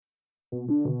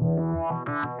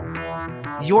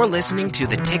You're listening to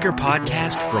the Ticker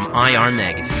Podcast from IR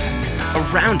Magazine, a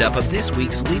roundup of this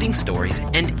week's leading stories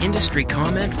and industry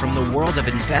comment from the world of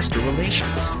investor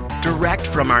relations. Direct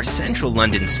from our central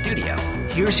London studio,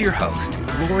 here's your host,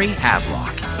 Laurie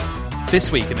Havelock.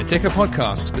 This week in the Ticker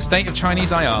Podcast, the state of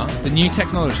Chinese IR, the new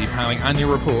technology powering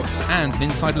annual reports, and an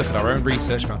inside look at our own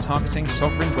research about targeting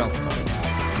sovereign wealth funds.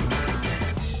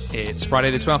 It's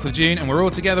Friday the 12th of June, and we're all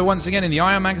together once again in the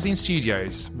IR Magazine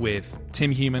studios with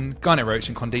Tim Human, Garnet Roach,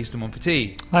 and Candice de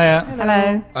Montpetit. Hiya.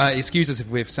 Hello. Excuse us if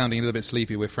we're sounding a little bit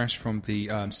sleepy. We're fresh from the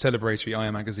celebratory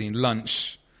IR Magazine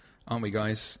lunch, aren't we,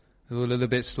 guys? A little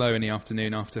bit slow in the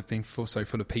afternoon after being so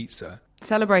full of pizza.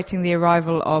 Celebrating the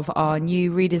arrival of our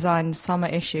new redesigned summer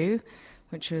issue,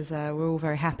 which was, we're all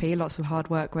very happy. Lots of hard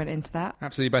work went into that.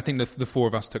 Absolutely, but I think the four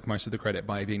of us took most of the credit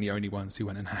by being the only ones who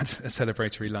went and had a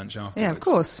celebratory lunch afterwards. Yeah, of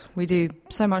course. We do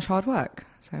so much hard work,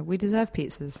 so we deserve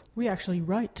pizzas. We actually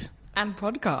write. And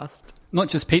podcast. Not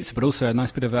just pizza, but also a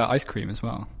nice bit of ice cream as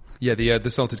well. Yeah, the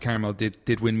salted caramel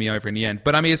did win me over in the end.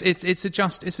 But I mean, it's a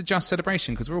just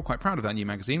celebration because we're all quite proud of that new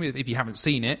magazine. If you haven't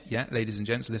seen it yet, ladies and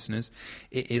gents, listeners,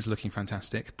 it is looking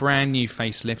fantastic. Brand new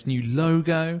facelift, new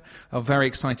logo, a very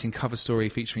exciting cover story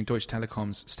featuring Deutsche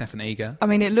Telekom's Stefan Eger. I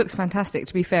mean, it looks fantastic.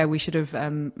 To be fair, we should have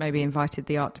maybe invited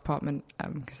the art department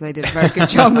because they did a very good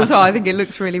job as well. I think it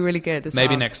looks really, really good as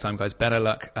Maybe well. next time, guys. Better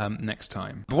luck next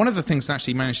time. But one of the things that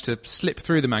actually managed to slip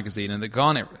through the magazine and that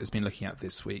Garnet has been looking at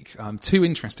this week, too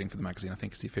interesting for the magazine, I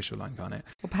think is the official line, Garnet.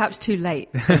 Or perhaps too late.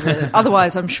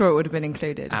 Otherwise, I'm sure it would have been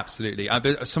included. Absolutely.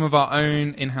 But some of our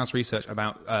own in-house research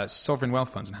about sovereign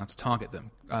wealth funds and how to target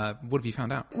them. What have you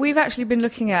found out? We've actually been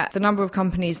looking at the number of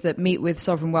companies that meet with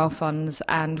sovereign wealth funds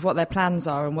and what their plans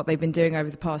are and what they've been doing over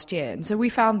the past year. And so we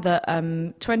found that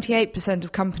 28%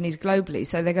 of companies globally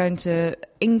say they're going to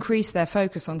increase their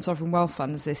focus on sovereign wealth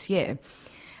funds this year.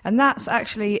 And that's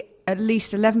actually at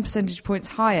least 11 percentage points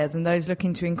higher than those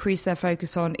looking to increase their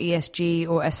focus on ESG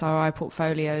or SRI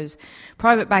portfolios,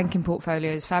 private banking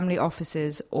portfolios, family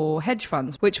offices or hedge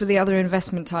funds, which were the other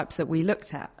investment types that we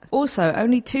looked at. Also,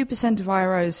 only 2% of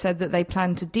IROs said that they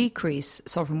plan to decrease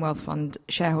sovereign wealth fund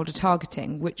shareholder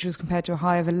targeting, which was compared to a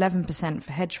high of 11%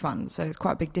 for hedge funds, so it's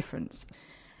quite a big difference.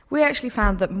 We actually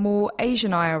found that more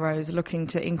Asian IROs are looking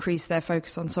to increase their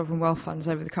focus on sovereign wealth funds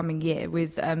over the coming year,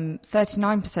 with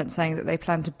 39% saying that they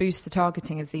plan to boost the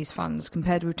targeting of these funds,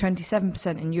 compared with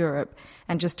 27% in Europe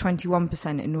and just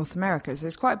 21% in North America. So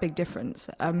it's quite a big difference.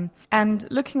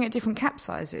 And looking at different cap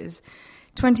sizes,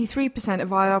 23%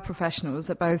 of IR professionals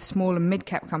at both small and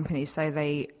mid-cap companies say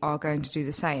they are going to do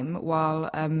the same, while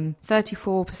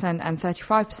 34% and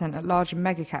 35% at large and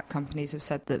mega-cap companies have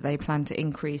said that they plan to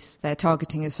increase their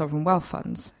targeting of sovereign wealth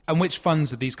funds. And which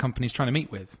funds are these companies trying to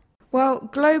meet with? Well,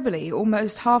 globally,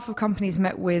 almost half of companies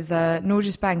met with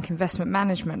Norges Bank Investment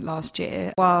Management last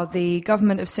year, while the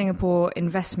Government of Singapore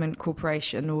Investment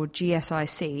Corporation, or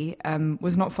GSIC,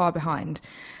 was not far behind.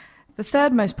 The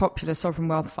third most popular sovereign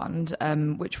wealth fund,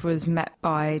 which was met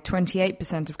by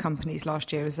 28% of companies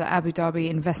last year, was the Abu Dhabi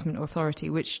Investment Authority,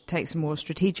 which takes a more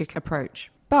strategic approach.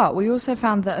 But we also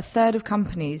found that a third of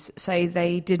companies say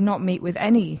they did not meet with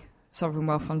any sovereign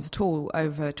wealth funds at all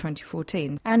over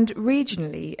 2014. And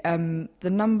regionally, the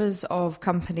numbers of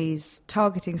companies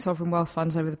targeting sovereign wealth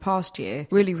funds over the past year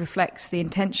really reflects the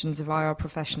intentions of IR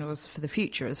professionals for the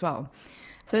future as well.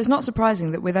 So it's not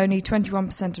surprising that with only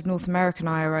 21% of North American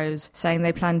IROs saying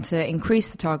they plan to increase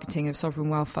the targeting of sovereign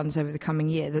wealth funds over the coming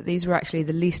year, that these were actually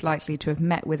the least likely to have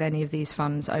met with any of these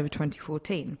funds over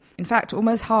 2014. In fact,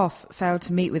 almost half failed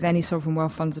to meet with any sovereign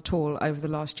wealth funds at all over the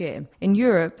last year. In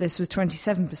Europe, this was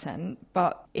 27%,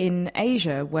 but in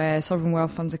Asia, where sovereign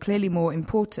wealth funds are clearly more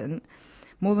important,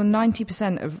 more than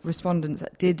 90% of respondents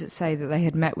did say that they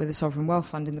had met with a sovereign wealth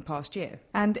fund in the past year.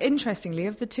 And interestingly,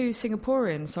 of the two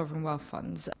Singaporean sovereign wealth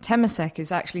funds, Temasek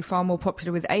is actually far more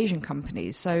popular with Asian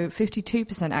companies. So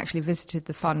 52% actually visited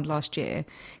the fund last year,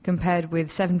 compared with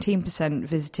 17%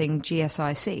 visiting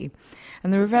GSIC.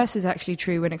 And the reverse is actually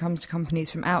true when it comes to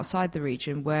companies from outside the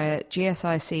region, where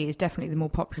GSIC is definitely the more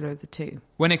popular of the two.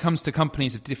 When it comes to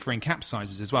companies of differing cap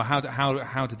sizes as well,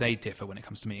 how do they differ when it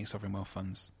comes to meeting sovereign wealth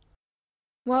funds?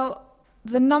 Well,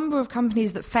 the number of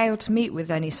companies that failed to meet with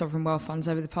any sovereign wealth funds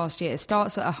over the past year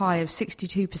starts at a high of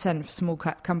 62% for small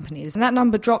cap companies. And that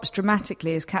number drops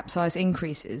dramatically as cap size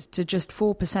increases to just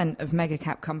 4% of mega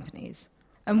cap companies.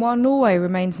 And while Norway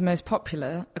remains the most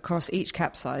popular across each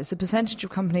cap size, the percentage of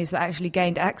companies that actually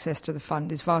gained access to the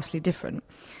fund is vastly different.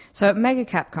 So at mega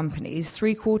cap companies,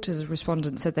 3/4 of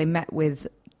respondents said they met with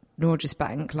Norges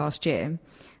Bank last year.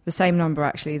 the same number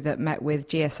actually that met with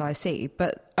GSIC,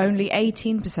 but only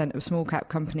 18% of small cap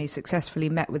companies successfully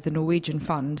met with the Norwegian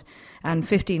fund and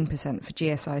 15% for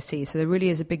GSIC. So there really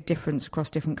is a big difference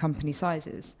across different company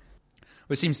sizes.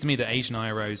 Well, it seems to me that Asian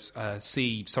IROs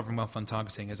see sovereign wealth fund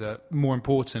targeting as a more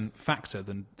important factor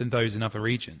than those in other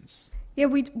regions. Yeah,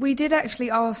 we did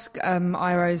actually ask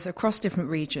IROs across different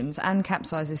regions and cap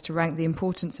sizes to rank the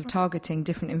importance of targeting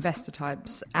different investor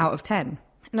types out of 10.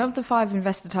 And of the 5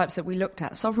 investor types that we looked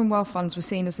at, sovereign wealth funds were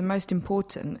seen as the most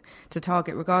important to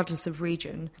target regardless of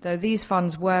region, though these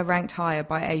funds were ranked higher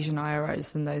by Asian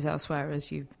IROs than those elsewhere, as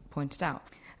you pointed out.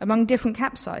 Among different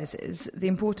cap sizes, the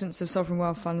importance of sovereign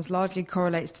wealth funds largely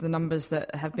correlates to the numbers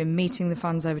that have been meeting the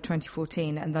funds over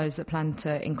 2014 and those that plan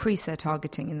to increase their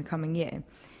targeting in the coming year.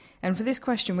 And for this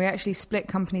question, we actually split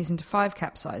companies into 5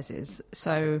 cap sizes.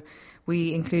 So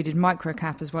we included micro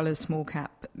cap as well as small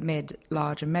cap, mid,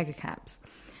 large and mega caps.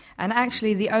 And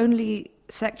actually the only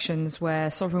sections where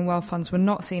sovereign wealth funds were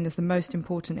not seen as the most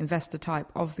important investor type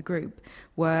of the group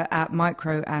were at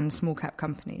micro and small cap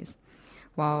companies,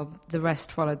 while the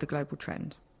rest followed the global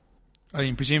trend. I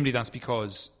mean, presumably that's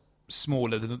because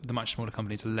the much smaller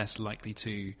companies are less likely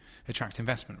to attract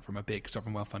investment from a big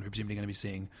sovereign wealth fund who are presumably going to be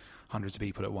seeing hundreds of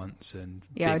people at once. And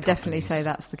yeah, I would definitely say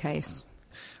that's the case.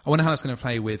 I wonder how that's going to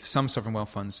play with some sovereign wealth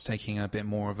funds taking a bit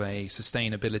more of a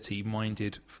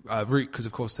sustainability-minded route, because,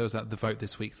 of course, there was the vote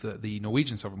this week that the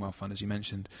Norwegian sovereign wealth fund, as you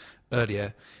mentioned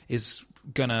earlier, is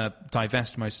going to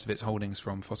divest most of its holdings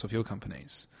from fossil fuel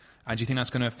companies. And do you think that's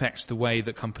going to affect the way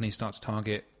that companies start to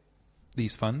target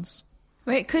these funds?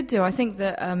 Well, it could do. I think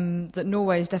that that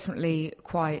Norway is definitely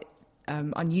quite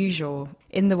unusual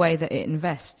in the way that it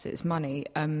invests its money.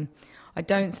 I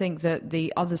don't think that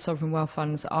the other sovereign wealth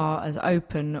funds are as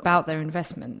open about their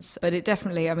investments. But it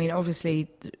definitely, I mean, obviously,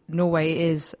 Norway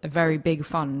is a very big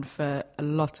fund for a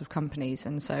lot of companies.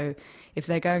 And so if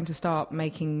they're going to start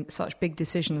making such big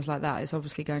decisions like that, it's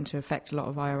obviously going to affect a lot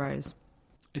of IROs.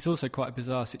 It's also quite a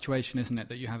bizarre situation, isn't it,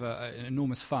 that you have an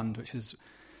enormous fund which has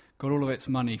got all of its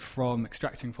money from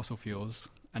extracting fossil fuels,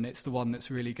 and it's the one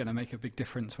that's really going to make a big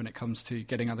difference when it comes to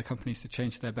getting other companies to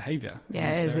change their behaviour.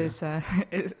 Yeah, it is.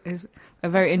 It's a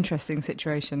very interesting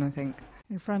situation, I think.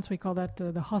 In France, we call that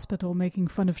the hospital making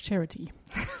fun of charity.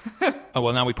 Oh,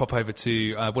 well, now we pop over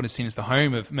to what is seen as the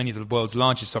home of many of the world's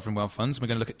largest sovereign wealth funds. We're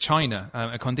going to look at China.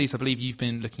 Candice, I believe you've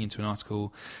been looking into an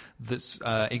article that's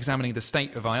examining the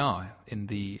state of IR in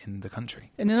the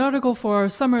country. In an article for our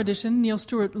summer edition, Neil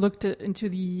Stewart looked into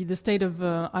the state of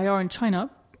IR in China,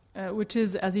 which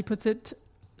is, as he puts it,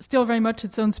 still very much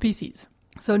its own species.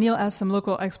 So Neil asked some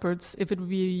local experts if it would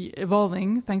be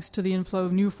evolving thanks to the inflow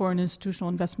of new foreign institutional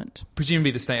investment.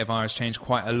 Presumably the state of IR has changed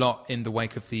quite a lot in the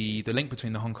wake of the link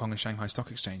between the Hong Kong and Shanghai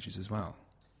stock exchanges as well.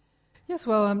 Yes,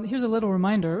 well, here's a little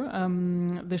reminder.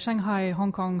 The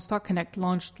Shanghai-Hong Kong Stock Connect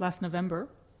launched last November.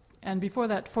 And before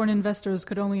that, foreign investors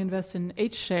could only invest in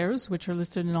H shares, which are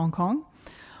listed in Hong Kong,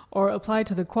 or apply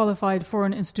to the Qualified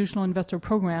Foreign Institutional Investor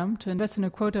Program to invest in a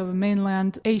quota of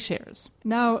mainland A shares.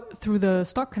 Now, through the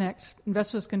Stock Connect,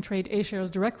 investors can trade A shares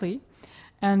directly,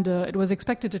 and it was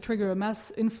expected to trigger a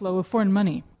mass inflow of foreign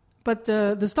money. But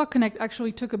the Stock Connect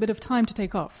actually took a bit of time to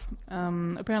take off,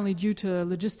 apparently due to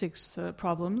logistics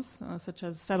problems, such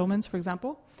as settlements, for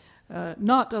example.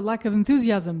 Not a lack of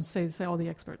enthusiasm, say all the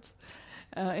experts.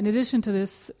 In addition to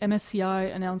this,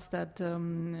 MSCI announced that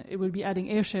it would be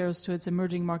adding A shares to its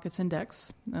emerging markets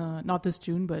index, not this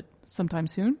June, but sometime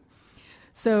soon.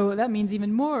 So that means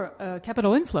even more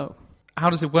capital inflow. How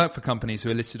does it work for companies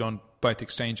who are listed on both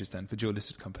exchanges then, for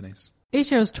dual-listed companies? A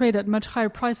shares trade at much higher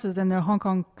prices than their Hong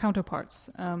Kong counterparts,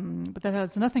 but that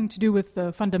has nothing to do with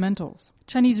the fundamentals.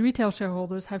 Chinese retail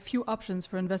shareholders have few options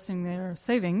for investing their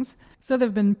savings, so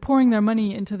they've been pouring their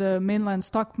money into the mainland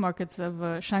stock markets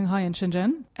of Shanghai and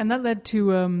Shenzhen, and that led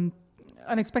to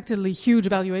unexpectedly huge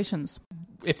valuations.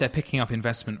 If they're picking up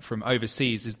investment from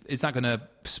overseas, is that going to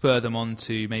spur them on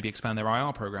to maybe expand their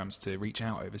IR programs to reach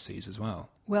out overseas as well?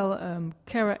 Well,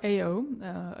 Kara Ao,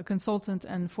 a consultant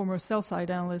and former sell-side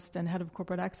analyst and head of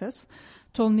corporate access,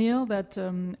 told Neil that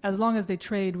as long as they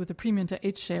trade with a premium to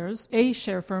H shares, A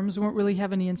share firms won't really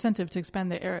have any incentive to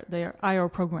expand their IR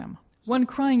program. One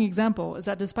crying example is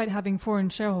that despite having foreign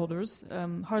shareholders,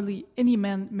 hardly any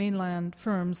mainland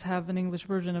firms have an English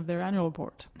version of their annual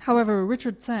report. However,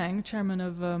 Richard Tsang, chairman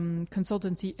of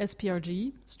consultancy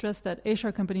SPRG, stressed that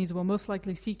A-share companies will most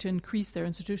likely seek to increase their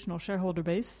institutional shareholder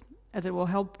base, as it will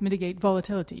help mitigate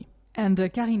volatility. And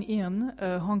Karine Ean,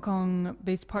 a Hong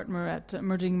Kong-based partner at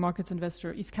emerging markets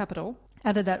investor East Capital,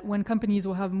 added that when companies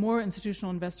will have more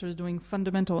institutional investors doing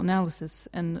fundamental analysis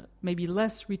and maybe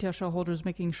less retail shareholders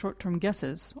making short-term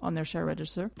guesses on their share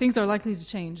register, things are likely to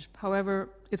change. However,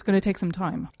 it's going to take some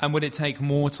time. And would it take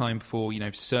more time for,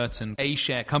 certain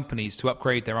A-share companies to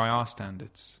upgrade their IR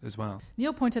standards as well?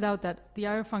 Neil pointed out that the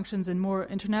IR functions in more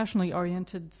internationally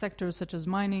oriented sectors such as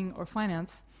mining or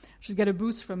finance should get a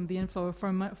boost from the inflow of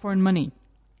foreign money.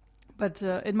 But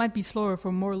it might be slower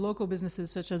for more local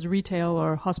businesses such as retail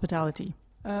or hospitality.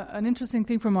 An interesting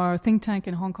thing from our think tank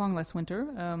in Hong Kong last winter,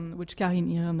 which Karine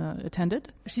Irne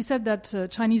attended, she said that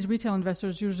Chinese retail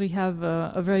investors usually have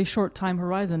a very short time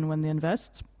horizon when they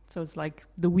invest. So it's like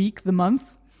the week, the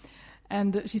month.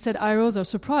 And she said IROs are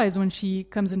surprised when she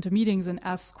comes into meetings and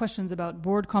asks questions about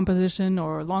board composition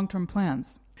or long-term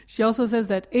plans. She also says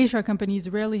that A-share companies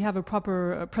rarely have a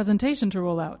proper presentation to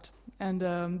roll out. And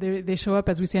they show up,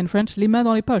 as we say in French, les mains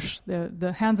dans les poches,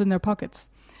 the hands in their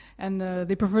pockets. And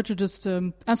they prefer to just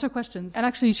answer questions. And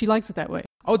actually, she likes it that way.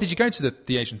 Oh, did you go to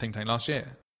the Asian think tank last year?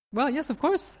 Well, yes, of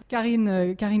course. Karine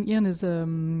Irne is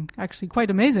actually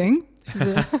quite amazing.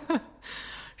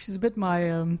 She's a bit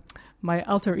my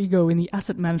alter ego in the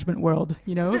asset management world.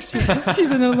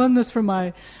 She's an alumnus from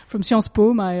Sciences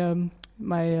Po,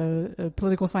 my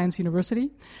political science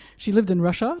university. She lived in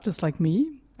Russia, just like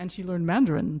me. And she learned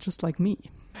Mandarin, just like me.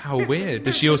 How weird.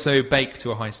 Does she also bake to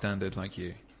a high standard like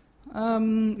you?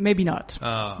 Maybe not.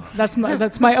 Oh. That's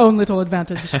my own little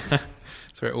advantage.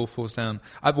 That's where it all falls down.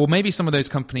 Well, maybe some of those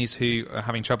companies who are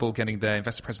having trouble getting their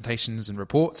investor presentations and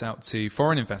reports out to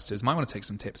foreign investors might want to take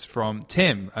some tips from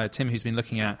Tim. Tim, who's been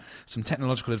looking at some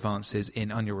technological advances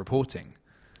in annual reporting.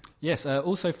 Yes,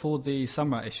 also for the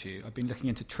summer issue, I've been looking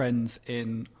into trends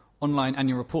in online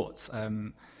annual reports.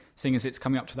 Seeing as it's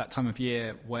coming up to that time of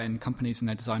year when companies and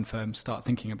their design firms start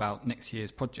thinking about next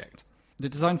year's project. The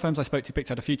design firms I spoke to picked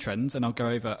out a few trends, and I'll go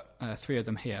over 3 of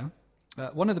them here.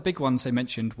 One of the big ones they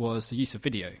mentioned was the use of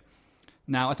video.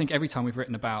 Now, I think every time we've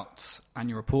written about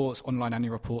annual reports, online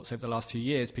annual reports over the last few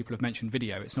years, people have mentioned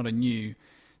video. It's not a new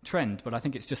trend, but I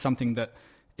think it's just something that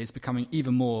is becoming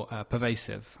even more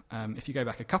pervasive. If you go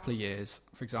back a couple of years,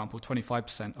 for example,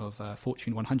 25% of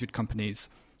Fortune 100 companies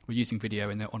were using video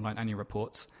in their online annual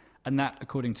reports. And that,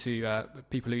 according to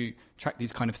people who track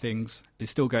these kind of things,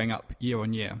 is still going up year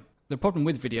on year. The problem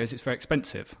with video is it's very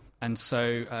expensive. And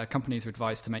so companies are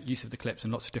advised to make use of the clips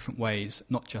in lots of different ways,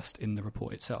 not just in the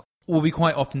report itself. Well, we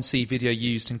quite often see video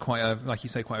used in quite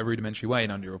a rudimentary way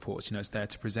in annual reports. It's there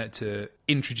to present, to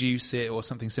introduce it or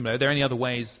something similar. Are there any other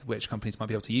ways which companies might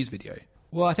be able to use video?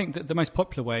 Well, I think that the most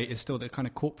popular way is still the kind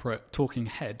of corporate talking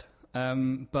head.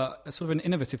 But a sort of an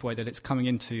innovative way that it's coming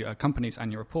into companies'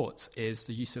 annual reports is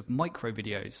the use of micro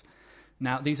videos.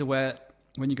 Now, these are where,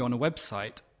 when you go on a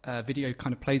website, video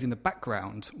kind of plays in the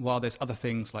background while there's other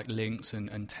things like links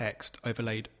and text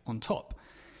overlaid on top.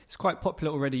 It's quite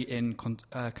popular already in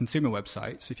consumer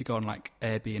websites. If you go on like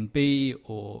Airbnb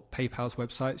or PayPal's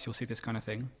websites, you'll see this kind of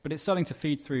thing. But it's starting to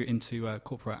feed through into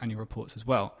corporate annual reports as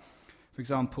well. For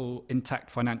example,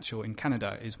 Intact Financial in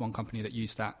Canada is one company that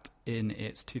used that in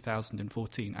its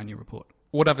 2014 annual report.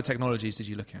 What other technologies did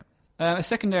you look at? A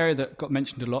second area that got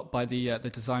mentioned a lot by the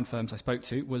design firms I spoke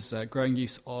to was growing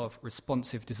use of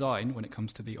responsive design when it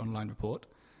comes to the online report.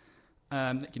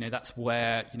 That's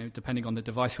where, depending on the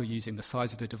device you're using, the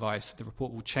size of the device, the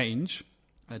report will change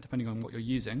depending on what you're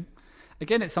using.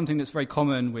 Again, it's something that's very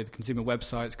common with consumer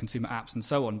websites, consumer apps and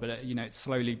so on, but it's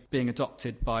slowly being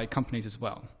adopted by companies as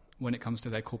well when it comes to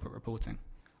their corporate reporting.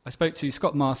 I spoke to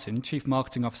Scott Martin, Chief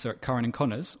Marketing Officer at Curran &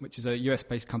 Connors, which is a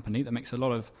US-based company that makes a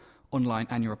lot of online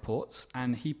annual reports,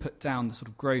 and he put down the sort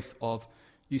of growth of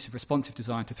use of responsive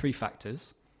design to 3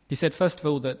 factors. He said, first of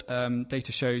all, that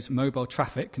data shows mobile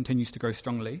traffic continues to grow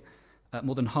strongly.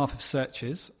 More than half of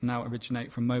searches now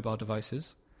originate from mobile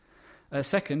devices.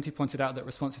 Second, he pointed out that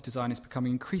responsive design is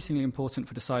becoming increasingly important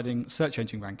for deciding search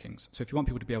engine rankings. So if you want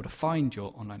people to be able to find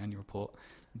your online annual report,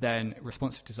 then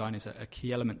responsive design is a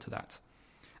key element to that.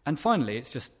 And finally, it's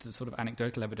just sort of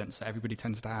anecdotal evidence that everybody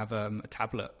tends to have a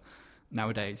tablet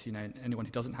nowadays. Anyone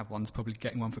who doesn't have one is probably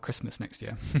getting one for Christmas next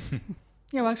year.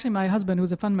 Yeah, well, actually, my husband,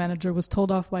 who's a fund manager, was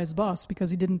told off by his boss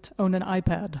because he didn't own an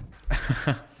iPad.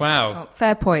 Wow. Oh,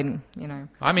 fair point,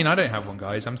 I mean, I don't have one,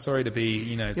 guys. I'm sorry to be,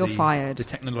 You're fired. The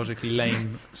technologically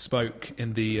lame spoke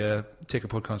in the Ticker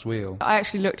podcast wheel. I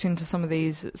actually looked into some of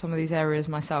these areas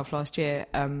myself last year.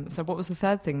 So what was the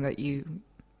third thing that you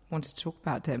wanted to talk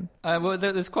about, Tim? Well,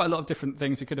 there's quite a lot of different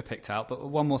things we could have picked out, but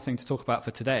one more thing to talk about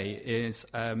for today is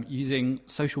using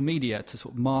social media to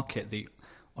sort of market the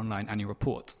online annual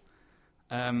report.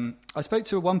 I spoke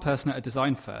to one person at a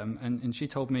design firm, and she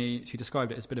told me, she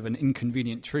described it as a bit of an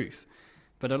inconvenient truth,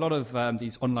 But a lot of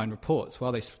these online reports,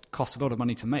 while they cost a lot of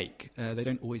money to make, they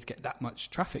don't always get that much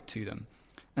traffic to them.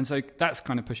 And so that's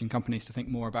kind of pushing companies to think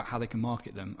more about how they can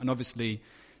market them. And obviously,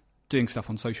 doing stuff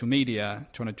on social media,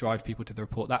 trying to drive people to the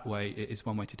report that way is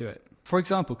one way to do it. For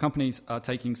example, companies are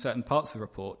taking certain parts of the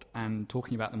report and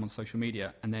talking about them on social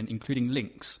media and then including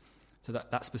links to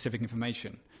that specific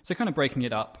information. So kind of breaking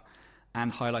it up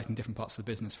and highlighting different parts of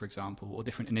the business, for example, or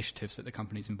different initiatives that the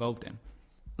company's involved in.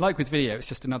 Like with video, it's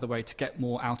just another way to get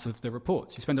more out of the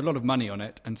reports. You spend a lot of money on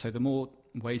it, and so the more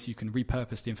ways you can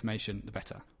repurpose the information, the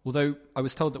better. Although I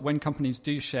was told that when companies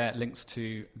do share links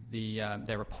to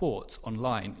their reports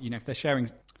online, if they're sharing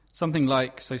something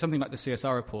like the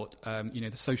CSR report,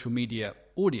 the social media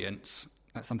audience,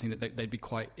 that's something that they'd be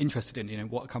quite interested in.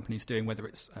 What a company's doing, whether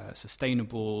it's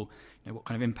sustainable, what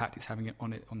kind of impact it's having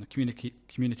on the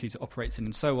communities it operates in,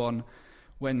 and so on.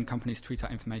 When companies tweet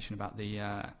out information about the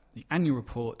annual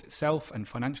report itself and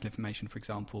financial information, for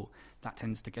example, that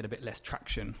tends to get a bit less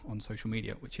traction on social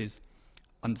media, which is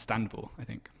understandable, I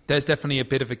think. There's definitely a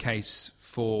bit of a case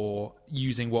for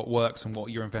using what works and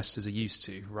what your investors are used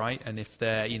to, right? And if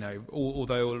they're,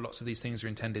 although lots of these things are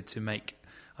intended to make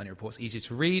annual reports easier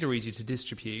to read or easier to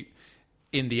distribute,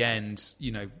 in the end,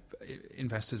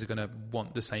 investors are going to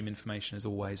want the same information as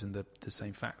always and the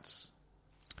same facts.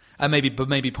 And maybe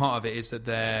part of it is that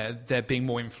they're being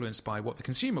more influenced by what the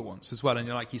consumer wants as well. And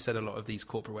like you said, a lot of these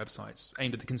corporate websites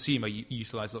aimed at the consumer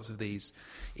utilize lots of these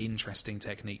interesting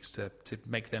techniques to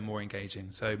make them more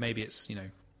engaging. So maybe it's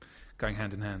going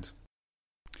hand in hand.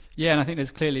 Yeah, and I think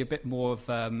there's clearly a bit more of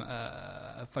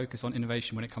a focus on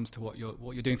innovation when it comes to what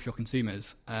you're doing for your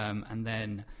consumers, and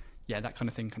then that kind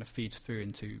of thing kind of feeds through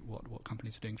into what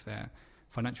companies are doing for their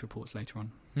financial reports later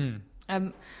on.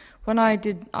 When I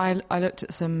looked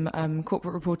at some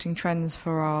corporate reporting trends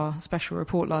for our special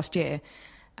report last year,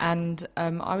 and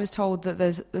I was told that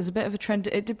there's a bit of a trend.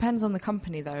 It depends on the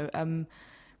company, though.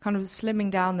 Kind of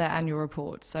slimming down their annual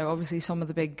reports. So obviously some of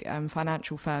the big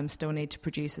financial firms still need to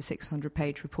produce a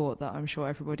 600-page report that I'm sure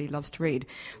everybody loves to read.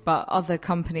 But other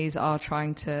companies are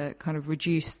trying to kind of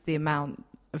reduce the amount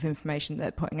of information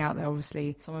they're putting out there.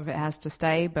 Obviously, some of it has to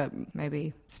stay, but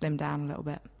maybe slim down a little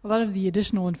bit. A lot of the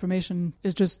additional information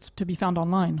is just to be found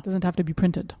online. It doesn't have to be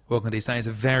printed. Well, Candice, that is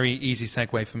a very easy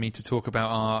segue for me to talk about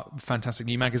our fantastic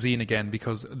new magazine again,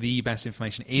 because the best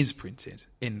information is printed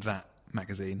in that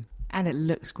magazine. And it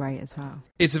looks great as well.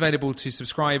 It's available to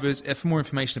subscribers. For more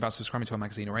information about subscribing to our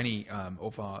magazine or any to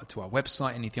our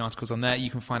website, any of the articles on there, you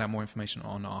can find out more information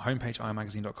on our homepage,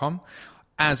 irmagazine.com.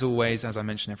 As always, as I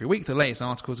mention every week, the latest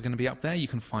articles are going to be up there. You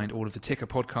can find all of the Ticker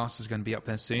podcasts is going to be up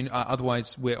there soon.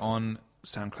 Otherwise, we're on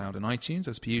SoundCloud and iTunes,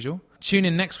 as per usual. Tune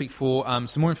in next week for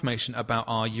some more information about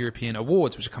our European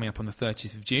awards, which are coming up on the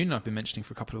 30th of June. I've been mentioning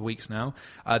for a couple of weeks now.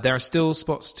 There are still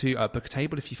spots to book a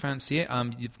table if you fancy it.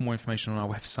 You have more information on our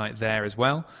website there as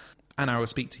well. And I will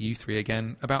speak to you three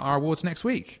again about our awards next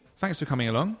week. Thanks for coming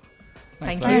along.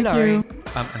 Thank you, Laurie. And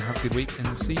have a good week,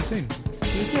 and see you soon.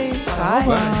 You too. Bye.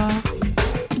 Bye.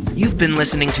 You've been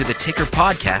listening to the Ticker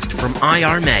podcast from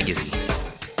IR Magazine.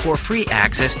 For free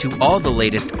access to all the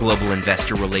latest global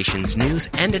investor relations news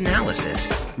and analysis,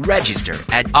 register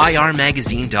at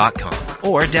irmagazine.com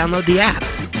or download the app.